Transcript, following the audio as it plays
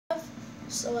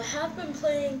So I have been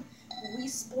playing Wii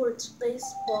Sports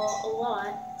Baseball a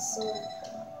lot, so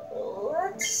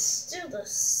let's do this.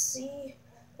 See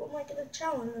what I get a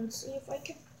challenge and see if I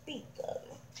can beat them.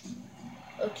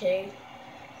 Okay,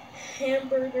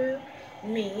 Hamburger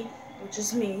Me, which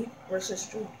is me, versus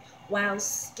Drew. Wow,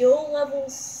 skill level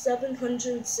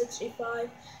 765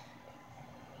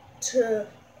 to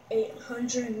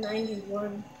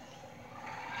 891.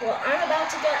 Well, I'm about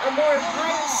to get a more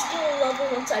higher skill level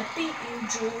once I beat you,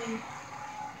 Julie.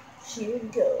 Here we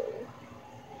go.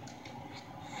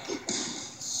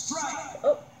 Strike.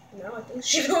 Oh, now I think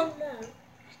she's on that.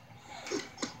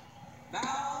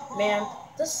 Man,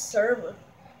 this server.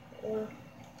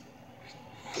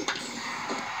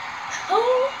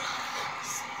 Oh,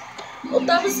 well,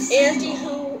 that was Andy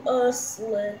who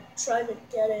slid, trying to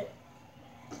get it.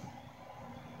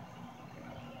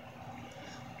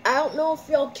 I don't know if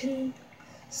y'all can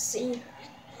see.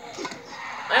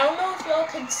 I don't know if y'all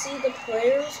can see the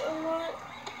players or not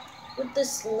with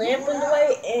this lamp in the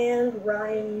way, and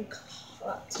Ryan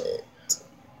caught it.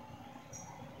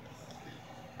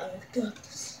 I've got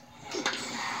this.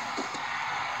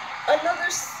 Another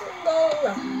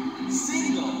single.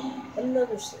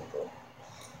 Another single.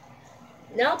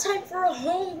 Now time for a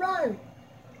home run.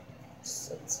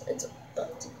 Since it's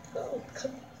about to go.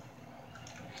 Come on.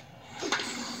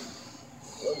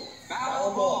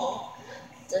 Foul ball.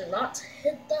 Did not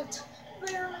hit that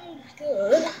very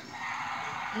good.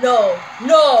 No.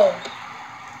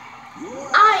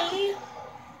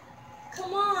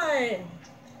 Come on.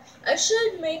 I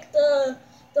should make the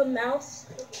mouth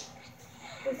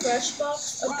refresh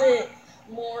box a bit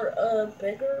more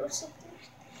bigger or something.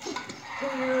 Who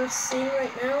you're seeing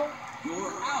right now.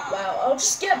 Wow, I'll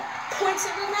just get points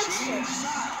in the next one.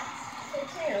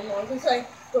 Okay, as long as I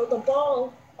throw the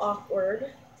ball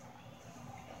awkward.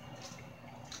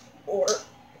 Or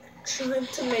trying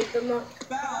to make them not.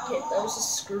 Okay, that was a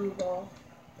screwball.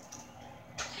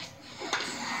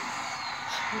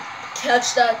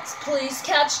 Catch that, please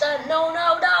catch that. No.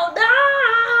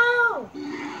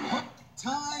 I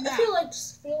feel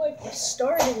like we're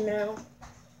starting now.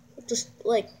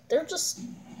 They're just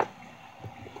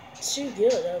too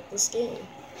good at this game.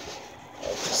 I'll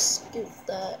just skip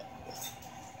that.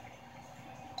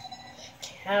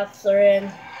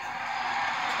 Catherine.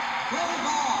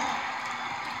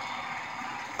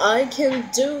 I can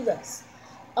do this.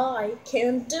 I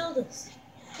can do this.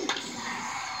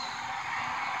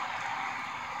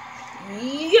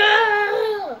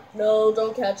 Yeah! No,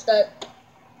 don't catch that.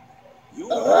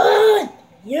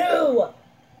 You!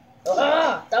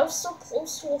 That was so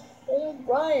close to a home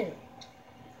run.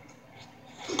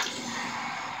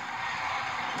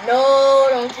 No,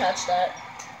 don't catch that.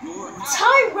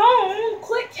 Tyrone,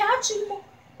 quit catching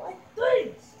my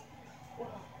things.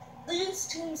 Wow. These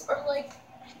teams are like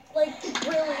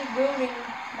really ruining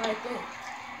my thing.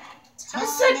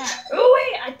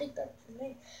 Wait, I think that's the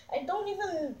name. I don't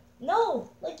even know.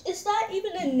 Is that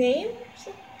even a name?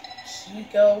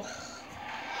 Kiko.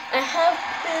 I have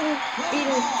been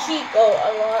beating Kiko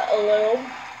a little.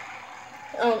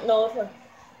 I don't know if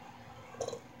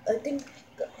I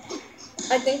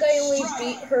think I only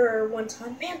beat her one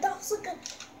time. Man, that was like a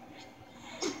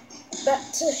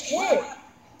bat to hit.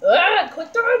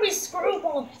 Quit throwing me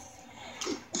screwballs.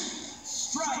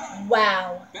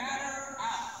 Wow.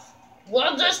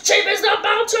 Well, this team is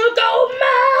about to go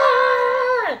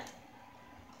mad!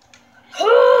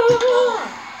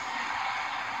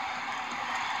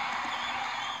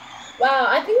 Wow,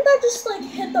 I think that just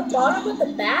hit the bottom of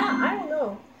the bat. I don't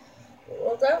know.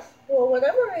 Well,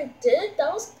 whatever it did,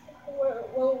 that was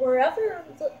wherever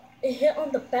it hit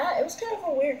on the bat. It was kind of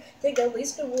a weird thing. At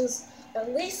least it was not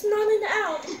an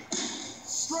out.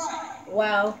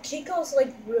 Wow, Kiko's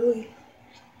really.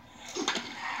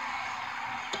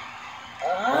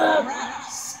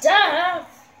 Steph!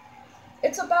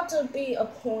 It's about to be a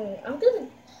point. I'm gonna,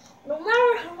 no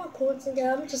matter how many points I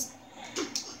get, I'm just.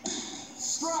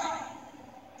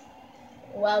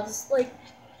 Wow, this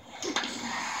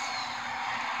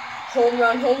home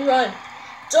run.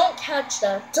 Don't catch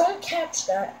that.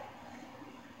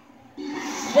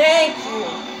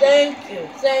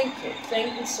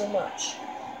 Thank you so much.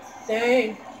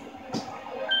 Thank you.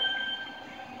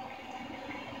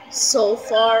 So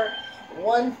far,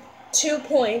 2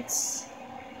 points.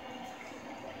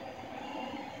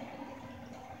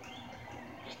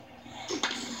 Okay,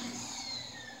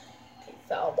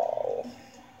 foul ball.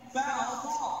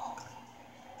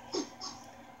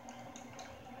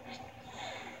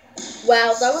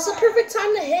 Wow, that was the perfect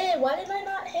time to hit. Why did I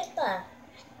not hit that?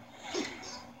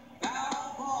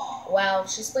 Wow,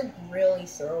 she's really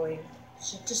throwing.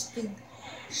 She just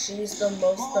She's the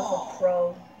most of a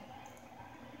pro.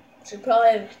 She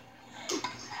probably...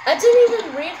 I didn't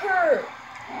even read her.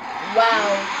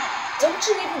 Wow. Don't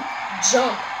you even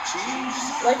jump.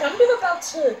 Like, I'm about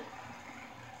to...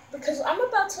 Because I'm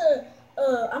about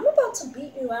to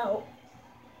beat you out.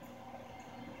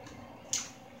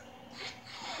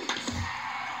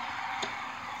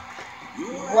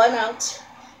 One out.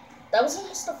 That was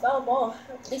almost a foul ball.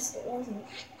 At least it wasn't.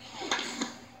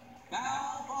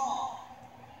 Foul ball.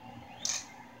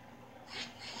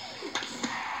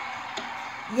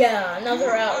 Yeah,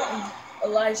 another out. And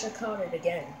Elijah caught it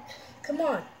again. Come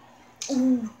on.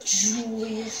 Ooh,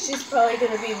 Julie. She's probably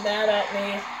gonna be mad at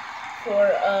me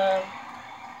for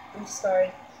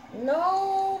restarting.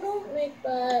 No, don't make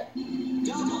that.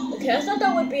 Okay, I thought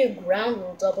that would be a ground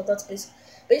rule double. That's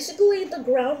basically the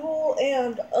ground rule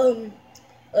and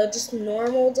just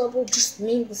normal double just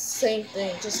mean the same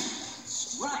thing.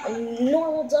 Just a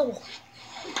normal double.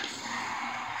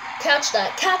 Catch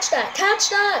that, catch that, catch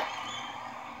that!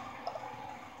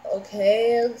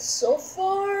 Okay, and so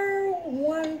far,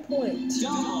 1 point.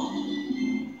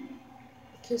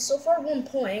 Okay, so far 1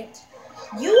 point.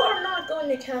 You are not going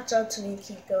to catch up to me,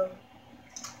 Kiko.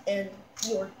 And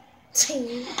your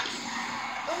team.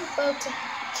 I'm about to...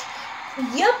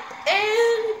 Yep,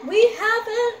 and we have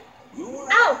it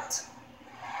out.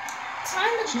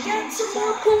 Time to get some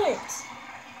more points.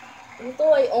 Even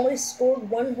though I only scored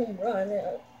 1 home run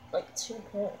at like 2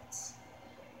 points.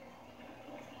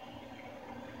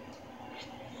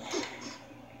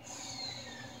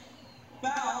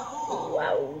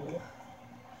 Wow.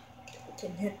 We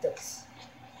can hit this.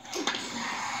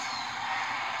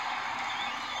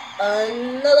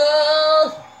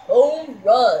 Another home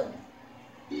run.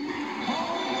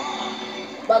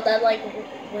 But that like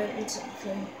went into the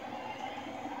thing.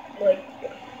 Like,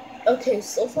 okay,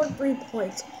 so far 3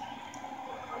 points.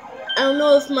 I don't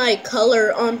know if my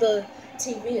color on the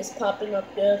TV is popping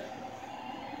up good.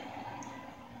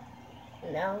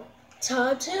 Now,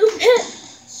 time to hit.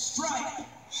 Strike.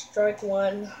 Strike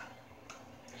 1.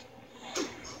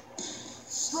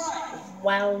 Strike.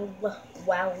 Wow,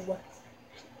 wow.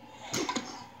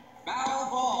 Foul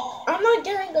ball. I'm not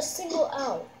getting a single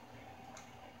out.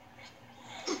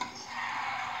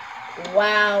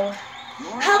 Wow.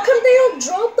 How come they don't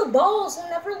drop the balls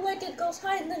whenever like it goes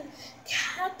high and then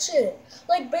catch it?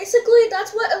 Like basically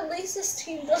that's what Elise's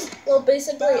team does. Well,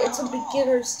 basically it's a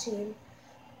beginner's team.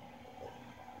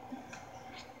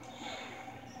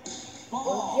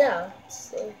 Well, yeah.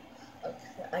 So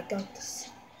okay, I got this.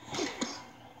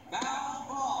 Foul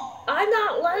ball. I'm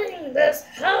not letting this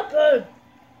happen.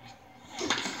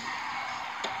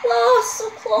 Oh, so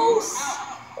close.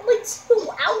 Only 2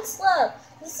 outs left.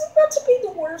 This is about to be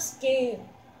the worst game.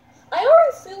 I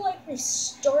already feel like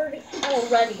restarting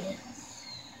already.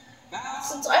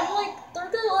 Since I'm like,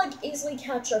 they're gonna like easily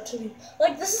catch up to me.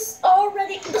 Like this is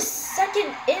already the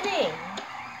 2nd inning.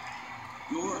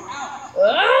 You're out.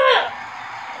 Ah!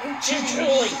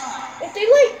 Julie. If they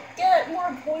like get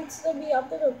more points than me, I'm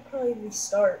gonna probably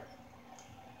restart.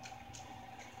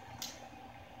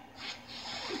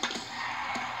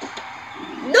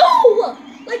 No!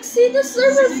 Like, see, the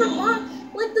server from mine,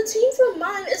 like, the team from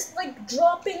mine is, like,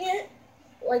 dropping it.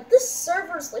 Like, this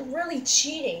server's, like, really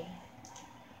cheating.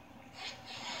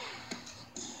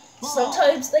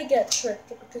 Sometimes they get tricked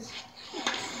because...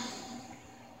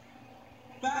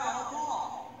 Foul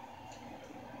ball.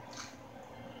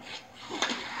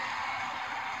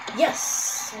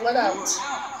 Yes! What out? You're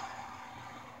out.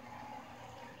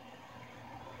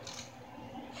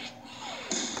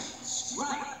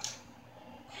 Strike.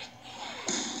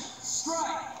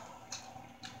 Strike.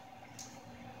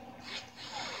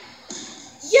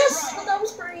 Yes! Well, that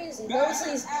was pretty easy. That was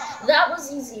easy. That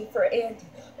was easy for Andy.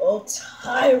 Oh,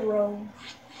 Tyrone.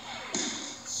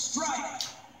 Strike.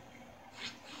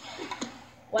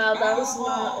 Wow, that was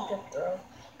not a good throw.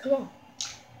 Come on.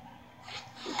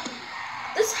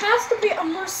 This has to be a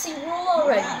mercy rule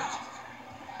already.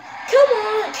 Come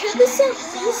on, can this at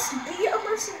least be a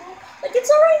mercy rule? Like, it's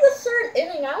already the 3rd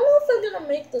inning. I don't know if I'm gonna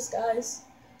make this, guys.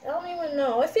 I don't even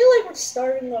know. I feel like we're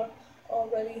starting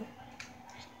already.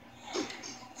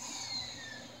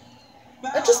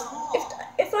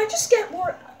 If I just get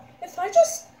more, if I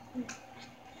just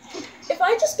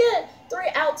get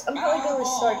 3 outs, I'm probably gonna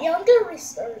restart. Yeah, I'm gonna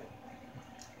restart.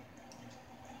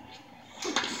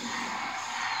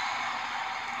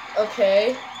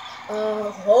 Okay.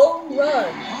 Home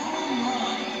run.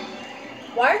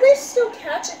 Why are they still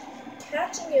catching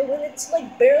it when it's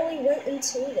like barely went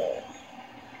into there?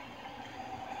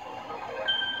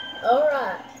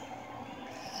 Alright.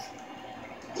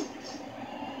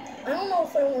 I don't know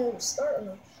if I want to restart or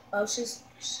not. Oh, she's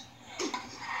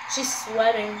She's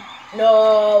sweating.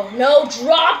 No, no,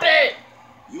 drop it!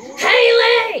 You're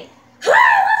Haley!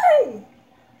 Haley!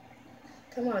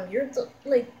 Come on, you're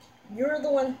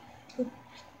the one who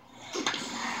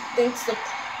thinks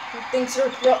you're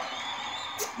pro. out.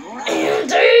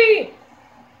 Andy!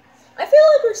 I feel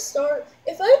like restart.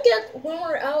 If I get one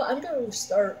more out, I'm gonna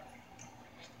restart.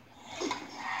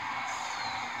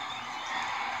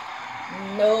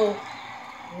 No.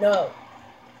 No.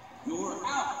 You're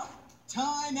out.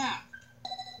 Time out.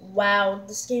 Wow,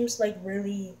 this game's like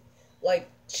really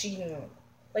cheating.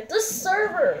 Like this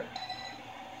server.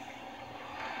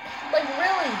 Like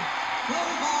really.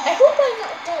 I hope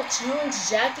I don't challenge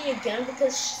Jackie again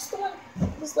because she's the one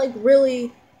who's like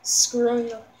really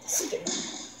screwing up this game.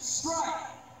 Strike.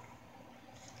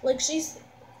 Like she's